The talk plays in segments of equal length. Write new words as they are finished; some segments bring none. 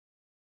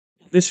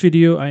This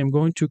video, I am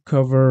going to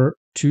cover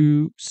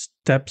two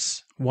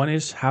steps. One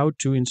is how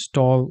to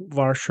install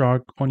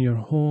Wireshark on your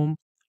home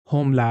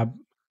lab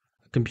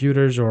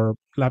computers or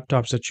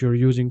laptops that you're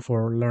using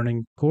for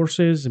learning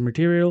courses and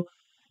material.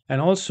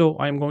 And also,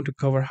 I'm going to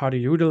cover how to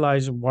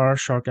utilize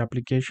Wireshark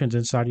applications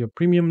inside your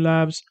premium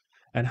labs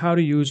and how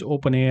to use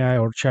OpenAI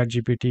or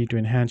ChatGPT to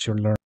enhance your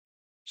learning.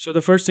 So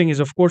the first thing is,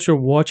 of course, you're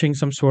watching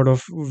some sort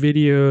of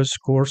videos,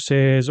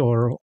 courses,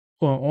 or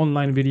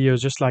online videos,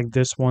 just like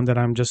this one that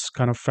I'm just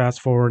kind of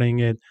fast forwarding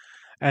it.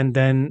 And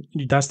then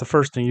that's the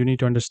first thing you need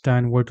to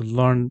understand where to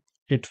learn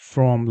it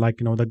from, like,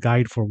 the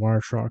guide for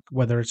Wireshark,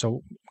 whether it's a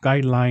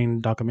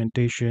guideline,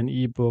 documentation,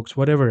 ebooks,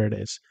 whatever it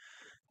is.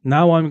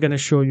 Now I'm going to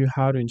show you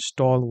how to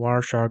install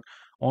Wireshark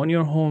on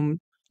your home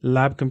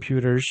lab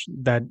computers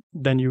that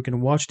then you can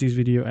watch these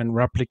video and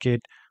replicate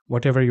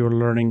whatever you're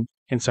learning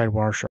inside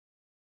Wireshark.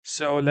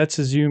 So let's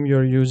assume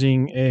you're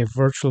using a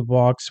virtual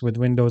box with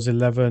Windows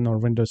 11 or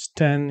Windows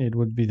 10. It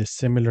would be the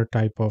similar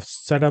type of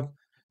setup.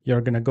 You're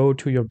going to go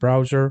to your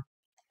browser,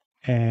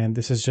 and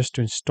this is just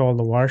to install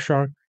the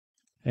Wireshark,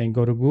 and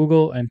go to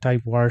Google and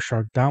type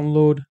Wireshark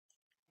download.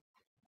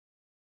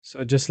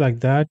 So just like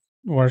that,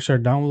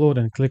 Wireshark download,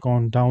 and click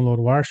on download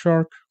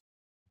Wireshark.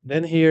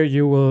 Then here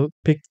you will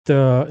pick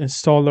the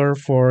installer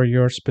for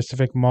your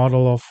specific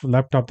model of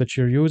laptop that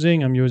you're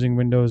using. I'm using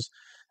Windows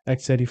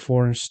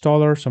x84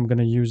 installer, so I'm going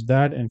to use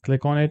that and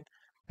click on it.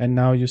 And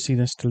now you see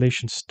the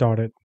installation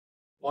started.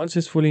 Once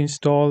it's fully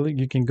installed,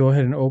 you can go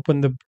ahead and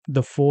open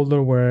the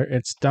folder where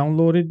it's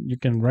downloaded. You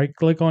can right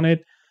click on it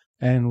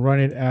and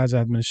run it as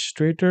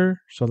administrator.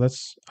 So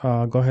let's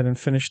go ahead and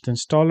finish the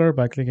installer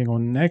by clicking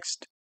on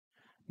next,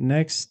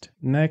 next,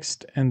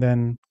 next, and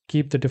then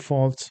keep the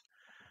defaults.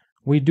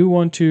 We do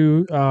want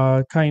to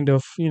kind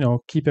of,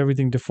 keep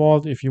everything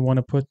default. If you want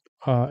to put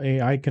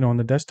a icon on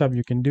the desktop,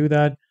 you can do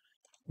that.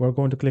 We're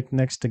going to click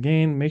next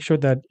again. Make sure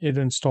that it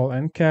install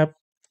NCAP,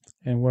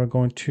 and we're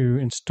going to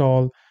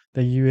install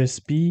the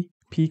USB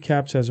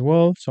PCAPs as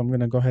well. So I'm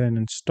going to go ahead and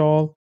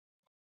install.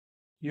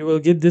 You will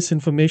get this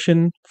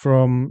information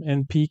from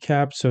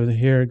NPCAP. So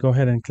here, go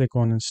ahead and click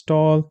on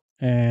install.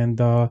 And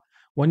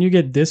when you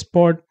get this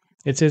part,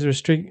 it says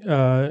restrict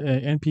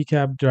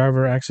NPCAP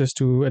driver access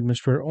to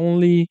administrator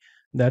only.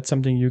 That's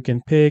something you can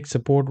pick.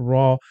 Support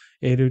raw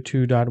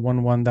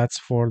 802.11. That's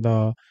for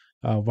the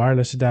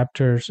wireless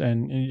adapters.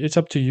 And it's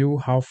up to you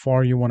how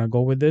far you want to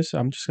go with this.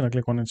 I'm just going to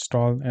click on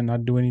install and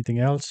not do anything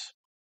else.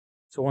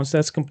 So once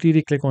that's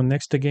completed, click on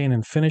next again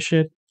and finish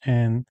it.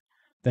 And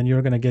then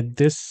you're going to get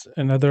this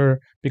another,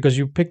 because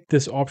you picked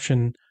this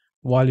option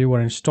while you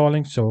were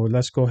installing. So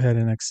let's go ahead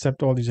and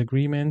accept all these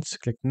agreements.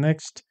 Click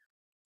next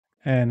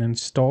and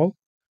install.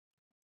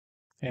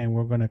 And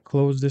we're going to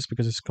close this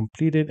because it's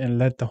completed and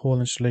let the whole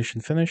installation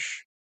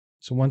finish.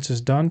 So once it's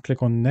done,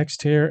 click on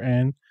next here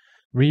and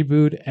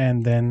reboot.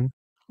 And then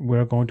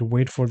we're going to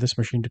wait for this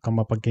machine to come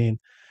up again.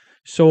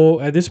 So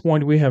at this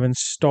point, we have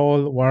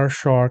installed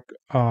Wireshark.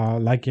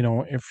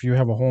 If you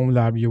have a home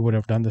lab, you would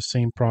have done the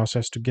same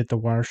process to get the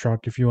Wireshark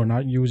if you are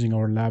not using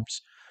our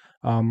labs.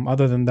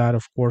 Other than that,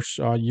 of course,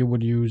 you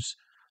would use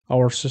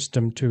our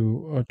system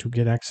to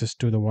get access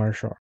to the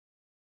Wireshark.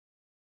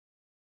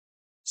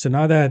 So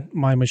now that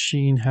my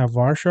machine have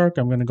Wireshark,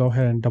 I'm going to go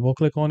ahead and double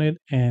click on it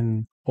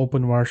and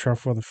open Wireshark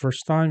for the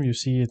first time. You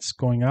see it's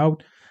going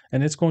out,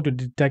 and it's going to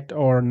detect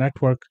our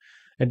network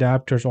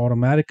adapters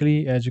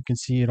automatically. As you can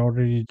see, it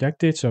already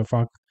detected. So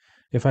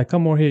if I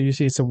come over here, you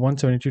see it's a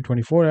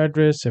 172.24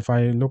 address. If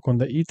I look on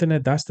the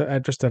Ethernet, that's the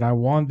address that I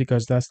want,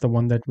 because that's the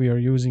one that we are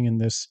using in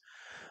this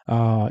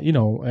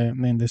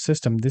in the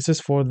system. This is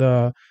for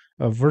the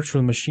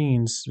virtual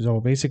machines.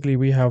 So basically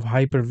we have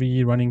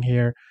Hyper-V running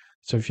here.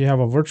 So if you have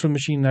a virtual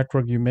machine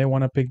network, you may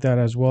want to pick that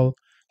as well.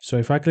 So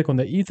if I click on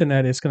the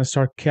Ethernet, it's going to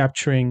start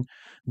capturing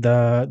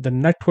the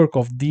network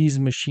of these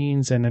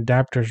machines and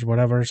adapters,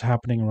 whatever is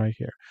happening right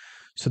here.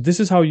 So this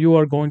is how you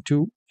are going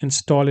to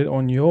install it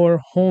on your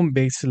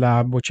home-based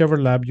lab,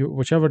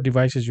 whichever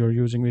devices you're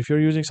using. If you're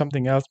using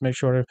something else, make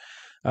sure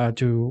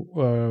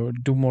to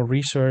do more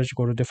research,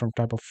 go to different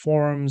type of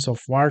forums, of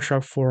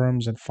Wireshark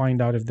forums, and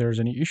find out if there's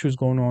any issues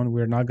going on.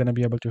 We're not going to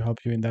be able to help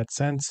you in that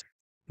sense.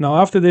 Now,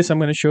 after this, I'm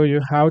going to show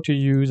you how to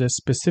use a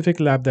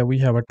specific lab that we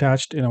have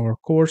attached in our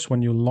course.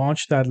 When you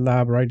launch that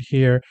lab right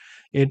here,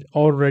 it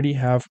already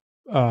have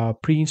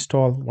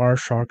pre-installed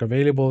Wireshark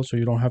available, so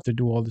you don't have to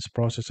do all this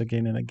process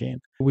again and again.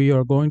 We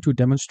are going to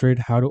demonstrate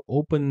how to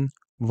open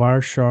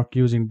Wireshark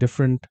using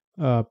different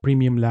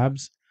premium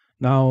labs.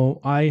 Now,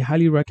 I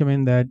highly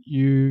recommend that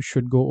you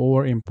should go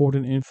over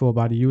important info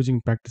about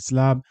using Practice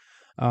Lab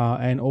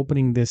and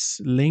opening this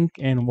link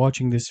and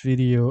watching this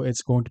video.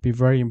 It's going to be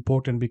very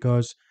important,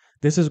 because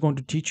this is going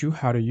to teach you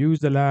how to use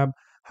the lab,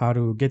 how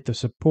to get the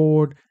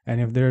support,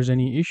 and if there's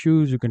any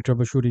issues, you can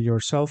troubleshoot it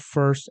yourself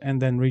first and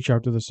then reach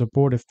out to the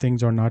support if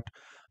things are not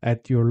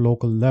at your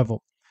local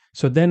level.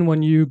 So then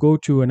when you go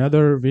to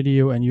another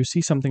video and you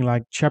see something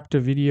like chapter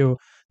video,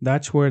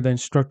 that's where the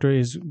instructor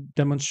is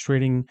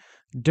demonstrating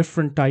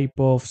different type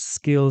of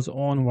skills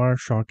on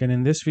Wireshark. And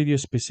in this video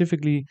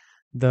specifically,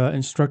 the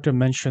instructor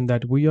mentioned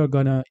that we are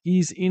gonna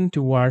ease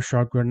into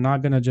Wireshark. We're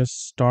not gonna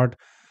just start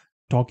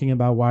talking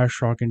about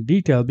Wireshark in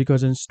detail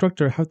because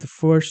instructor have to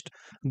first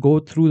go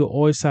through the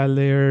OSI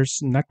layers,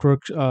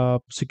 network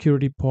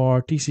security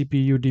part,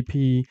 TCP,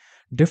 UDP,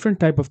 different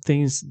type of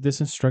things.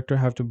 This instructor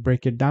have to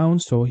break it down.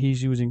 So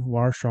he's using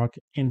Wireshark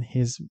in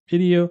his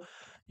video,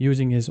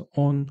 using his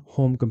own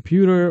home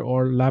computer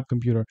or lab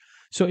computer.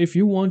 So if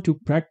you want to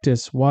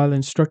practice while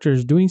instructor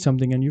is doing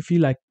something and you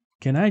feel like,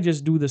 can I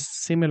just do the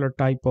similar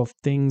type of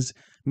things?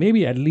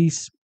 Maybe at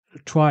least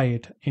try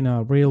it in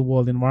a real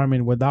world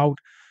environment without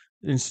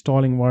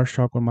installing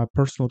Wireshark on my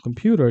personal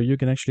computer. You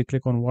can actually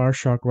click on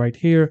Wireshark right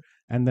here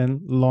and then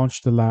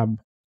launch the lab.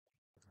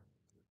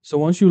 So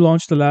once you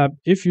launch the lab,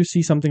 if you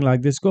see something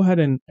like this, go ahead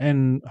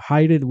and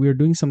hide it. We're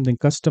doing something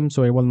custom,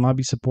 so it will not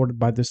be supported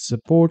by this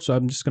support. So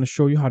I'm just going to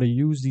show you how to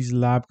use these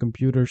lab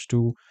computers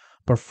to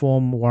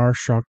perform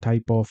Wireshark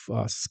type of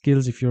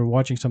skills. If you're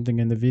watching something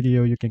in the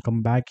video, you can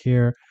come back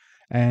here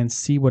and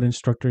see what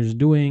instructor is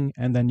doing,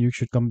 and then you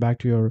should come back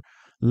to your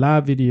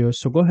lab video.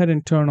 So go ahead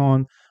and turn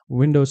on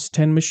Windows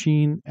 10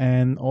 machine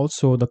and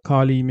also the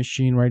Kali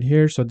machine right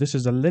here. So this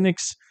is a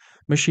Linux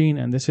machine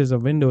and this is a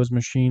Windows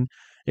machine.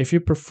 If you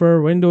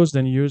prefer Windows,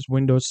 then use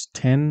Windows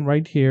 10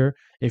 right here.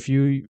 If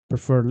you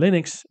prefer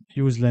Linux,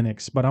 use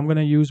Linux. But I'm going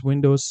to use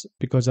Windows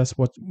because that's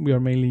what we are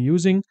mainly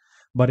using.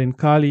 But in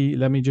Kali,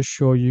 let me just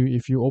show you.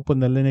 If you open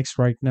the Linux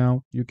right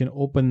now, you can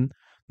open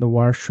the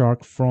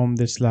Wireshark from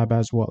this lab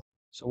as well.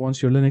 So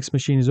once your Linux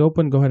machine is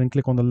open, go ahead and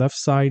click on the left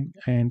side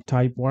and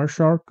type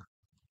Wireshark.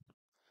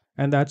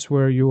 And that's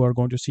where you are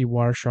going to see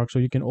Wireshark. So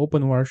you can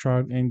open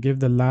Wireshark and give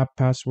the lab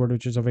password,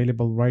 which is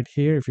available right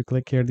here. If you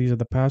click here, these are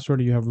the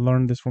password. You have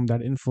learned this from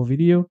that info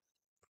video.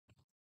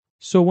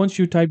 So once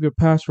you type your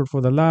password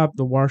for the lab,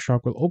 the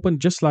Wireshark will open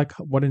just like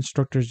what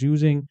instructor is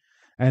using,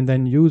 and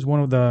then use one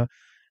of the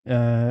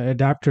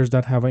adapters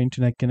that have an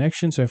internet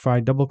connection. So if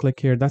I double click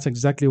here, that's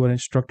exactly what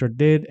instructor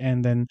did,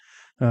 and then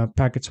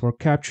packets were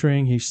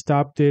capturing. He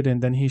stopped it, and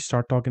then he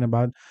started talking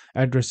about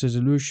address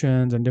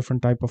resolutions and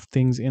different type of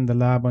things in the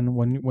lab. And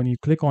when you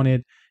click on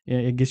it,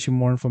 it gets you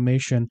more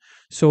information.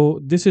 So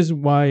this is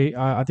why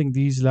I think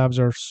these labs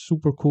are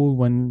super cool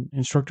when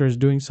instructor is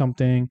doing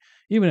something,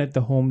 even at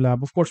the home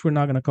lab. Of course, we're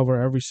not going to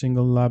cover every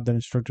single lab that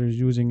instructor is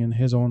using in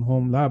his own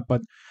home lab,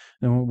 but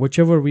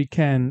whichever we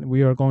can,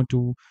 we are going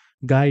to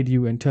guide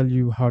you and tell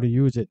you how to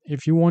use it.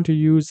 If you want to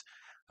use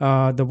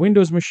the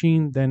Windows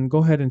machine, then go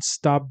ahead and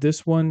stop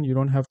this one. You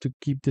don't have to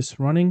keep this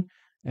running,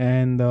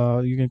 and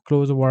you can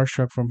close the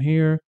Wireshark from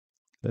here.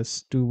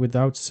 Let's do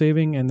without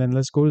saving, and then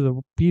let's go to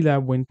the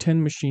PLAB Win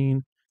 10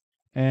 machine,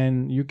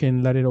 and you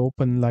can let it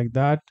open like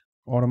that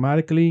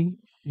automatically.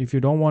 If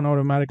you don't want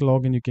automatic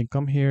login, you can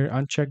come here,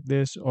 uncheck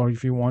this, or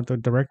if you want a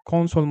direct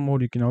console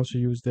mode, you can also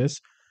use this,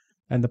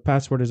 and the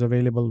password is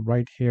available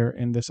right here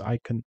in this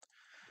icon.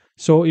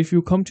 So if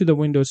you come to the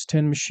Windows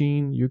 10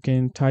 machine, you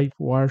can type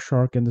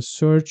Wireshark in the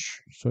search.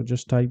 So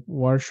just type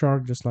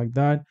Wireshark just like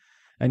that.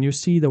 And you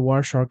see the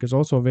Wireshark is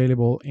also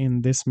available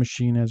in this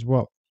machine as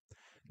well.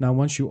 Now,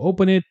 once you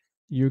open it,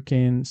 you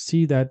can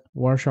see that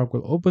Wireshark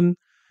will open.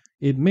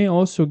 It may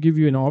also give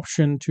you an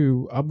option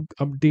to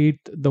update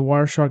the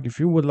Wireshark. If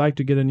you would like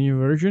to get a new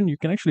version, you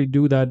can actually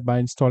do that by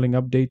installing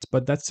updates,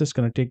 but that's just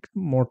going to take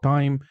more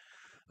time.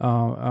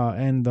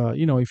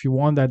 If you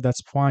want that,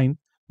 that's fine.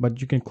 But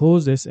you can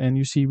close this, and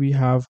you see we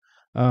have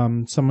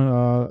some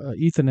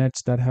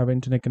Ethernets that have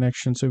internet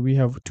connections. So we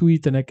have two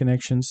Ethernet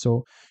connections.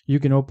 So you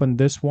can open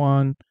this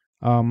one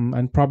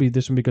and probably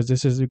this one because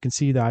this is, you can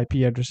see the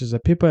IP address is a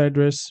PIPA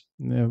address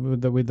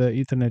with the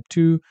Ethernet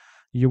 2.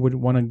 You would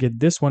want to get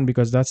this one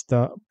because that's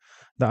the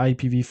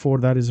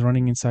IPv4 that is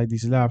running inside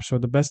these labs. So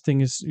the best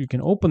thing is you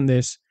can open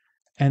this,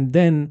 and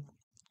then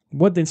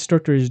what the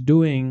instructor is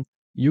doing,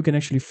 you can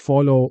actually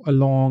follow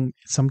along.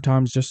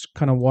 Sometimes just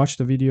kind of watch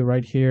the video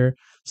right here,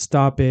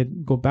 stop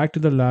it, go back to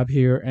the lab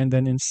here, and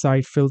then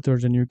inside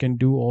filters, and you can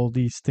do all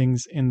these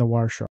things in the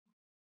Wireshark.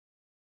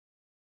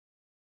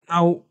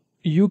 Now,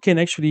 you can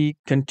actually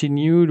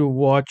continue to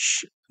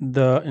watch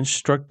the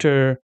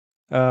instructor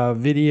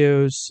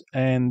videos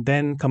and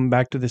then come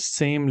back to the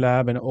same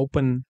lab and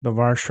open the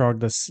Wireshark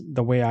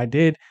the way I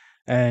did.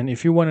 And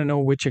if you want to know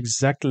which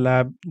exact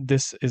lab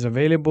this is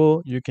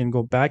available, you can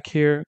go back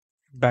here,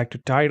 back to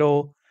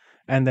title,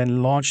 and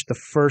then launch the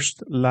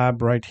first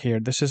lab right here.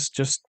 This is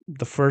just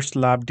the first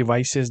lab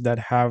devices that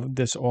have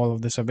all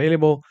of this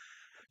available.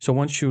 So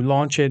once you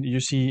launch it, you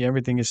see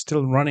everything is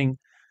still running.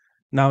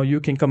 Now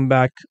you can come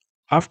back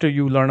after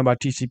you learn about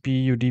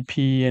TCP,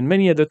 UDP, and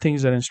many other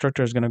things that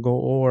instructor is going to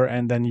go over,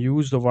 and then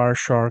use the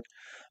Wireshark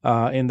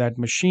in that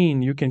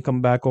machine. You can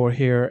come back over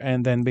here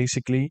and then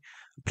basically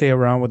play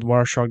around with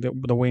Wireshark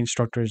the way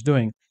instructor is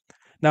doing.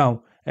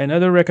 Now,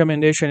 another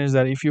recommendation is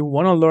that if you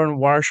want to learn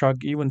Wireshark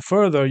even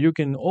further, you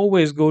can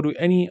always go to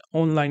any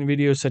online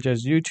videos such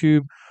as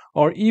YouTube,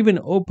 or even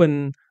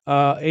open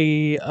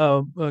a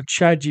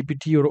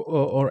ChatGPT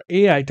or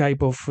AI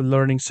type of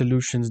learning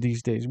solutions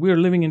these days. We are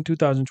living in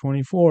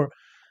 2024.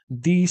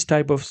 These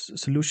type of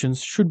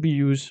solutions should be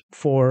used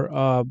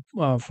for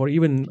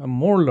even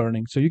more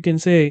learning. So you can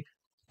say,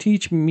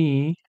 teach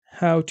me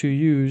how to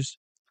use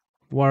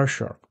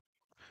Wireshark.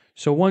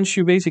 So once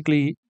you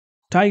basically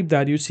type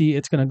that, you see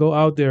it's going to go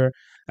out there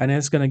and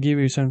it's going to give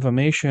you some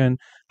information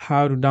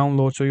how to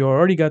download. So you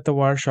already got the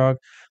Wireshark,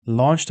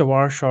 launch the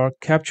Wireshark,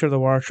 capture the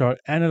Wireshark,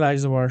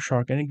 analyze the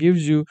Wireshark, and it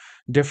gives you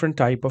different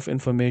type of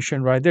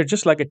information right there,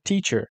 just like a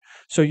teacher.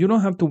 So you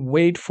don't have to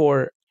wait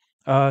for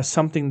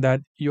something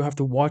that you have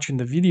to watch in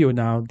the video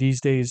now.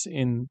 These days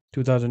in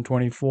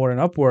 2024 and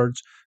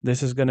upwards,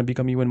 this is going to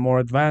become even more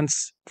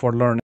advanced for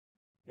learning.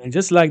 And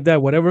just like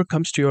that, whatever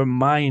comes to your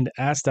mind,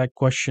 ask that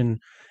question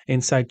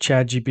inside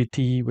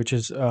ChatGPT, which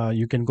is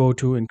you can go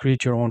to and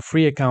create your own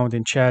free account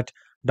in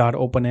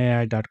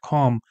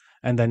chat.openai.com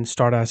and then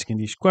start asking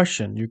these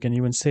questions. You can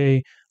even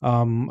say,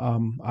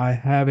 I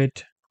have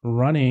it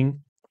running.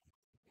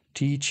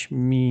 Teach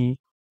me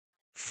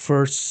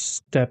first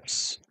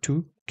steps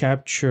to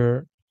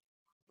capture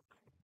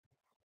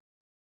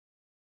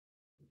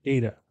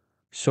data.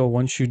 So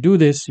once you do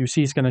this, you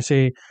see it's going to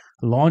say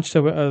launch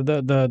the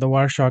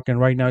Wireshark, and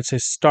right now it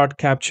says start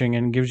capturing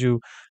and gives you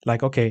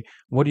like, okay,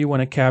 what do you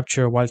want to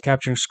capture? While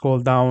capturing, scroll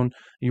down.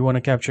 You want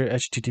to capture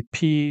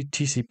HTTP,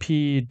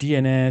 TCP,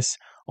 DNS,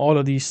 all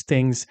of these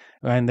things,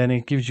 and then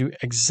it gives you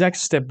exact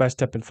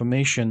step-by-step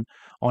information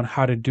on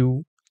how to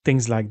do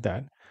things like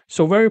that.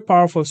 So very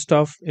powerful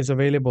stuff is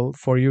available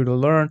for you to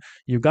learn.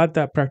 You got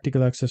that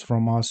practical access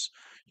from us.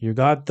 You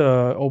got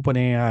the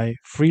OpenAI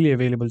freely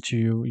available to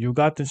you. You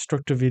got the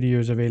instructor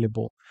videos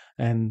available,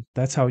 and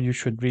that's how you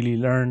should really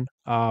learn,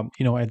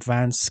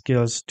 advanced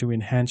skills to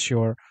enhance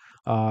your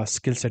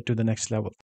skill set to the next level.